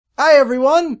Hey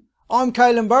everyone, I'm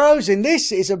Kaelan Burrows and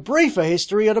this is a briefer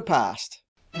history of the past.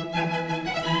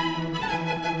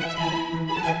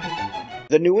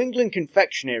 The New England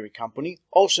Confectionery Company,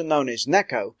 also known as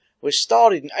Necco, was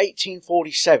started in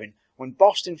 1847 when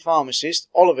Boston pharmacist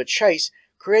Oliver Chase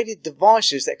created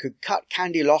devices that could cut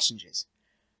candy lozenges.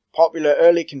 Popular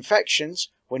early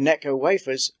confections were Necco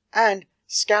wafers and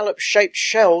scallop-shaped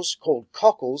shells called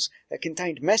cockles that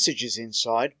contained messages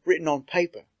inside written on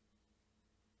paper.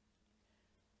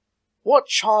 What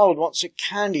child wants a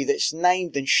candy that's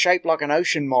named and shaped like an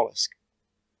ocean mollusk?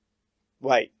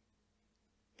 Wait,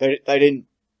 they didn't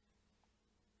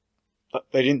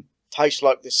taste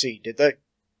like the sea, did they?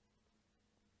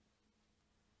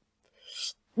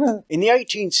 In the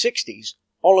 1860s,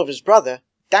 Oliver's brother,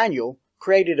 Daniel,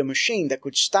 created a machine that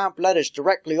could stamp letters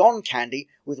directly on candy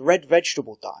with red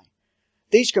vegetable dye.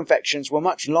 These confections were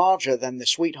much larger than the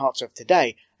sweethearts of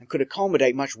today and could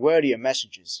accommodate much wordier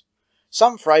messages.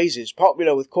 Some phrases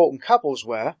popular with courting couples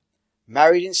were,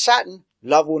 "Married in satin,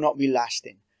 love will not be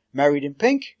lasting. Married in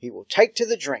pink, he will take to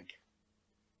the drink."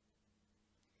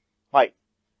 Wait,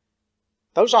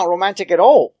 those aren't romantic at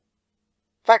all.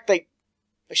 In fact, they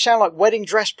sound like wedding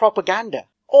dress propaganda.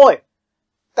 Oi,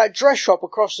 that dress shop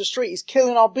across the street is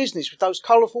killing our business with those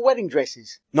colourful wedding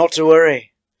dresses. Not to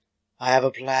worry, I have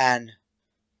a plan.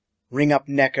 Ring up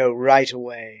Necco right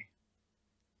away.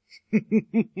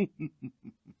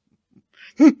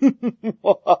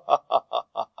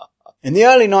 In the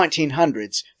early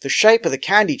 1900s, the shape of the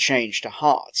candy changed to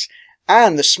hearts,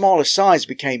 and the smaller size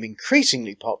became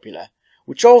increasingly popular,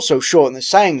 which also shortened the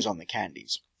sayings on the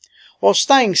candies. While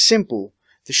staying simple,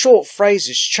 the short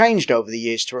phrases changed over the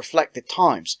years to reflect the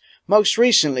times, most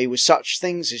recently with such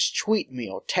things as tweet me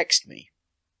or text me.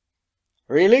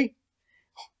 Really?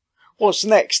 What's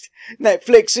next?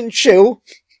 Netflix and chill?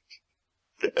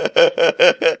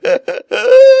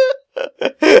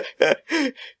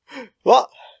 What?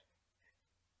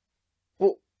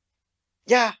 Well,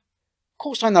 yeah, of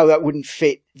course I know that wouldn't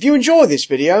fit. If you enjoy this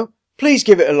video, please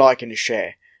give it a like and a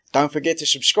share. Don't forget to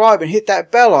subscribe and hit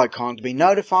that bell icon to be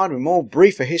notified when more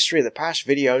briefer history of the past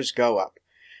videos go up.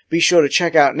 Be sure to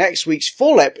check out next week's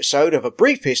full episode of A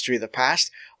Brief History of the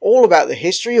Past, all about the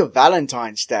history of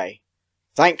Valentine's Day.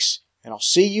 Thanks, and I'll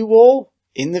see you all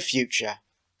in the future.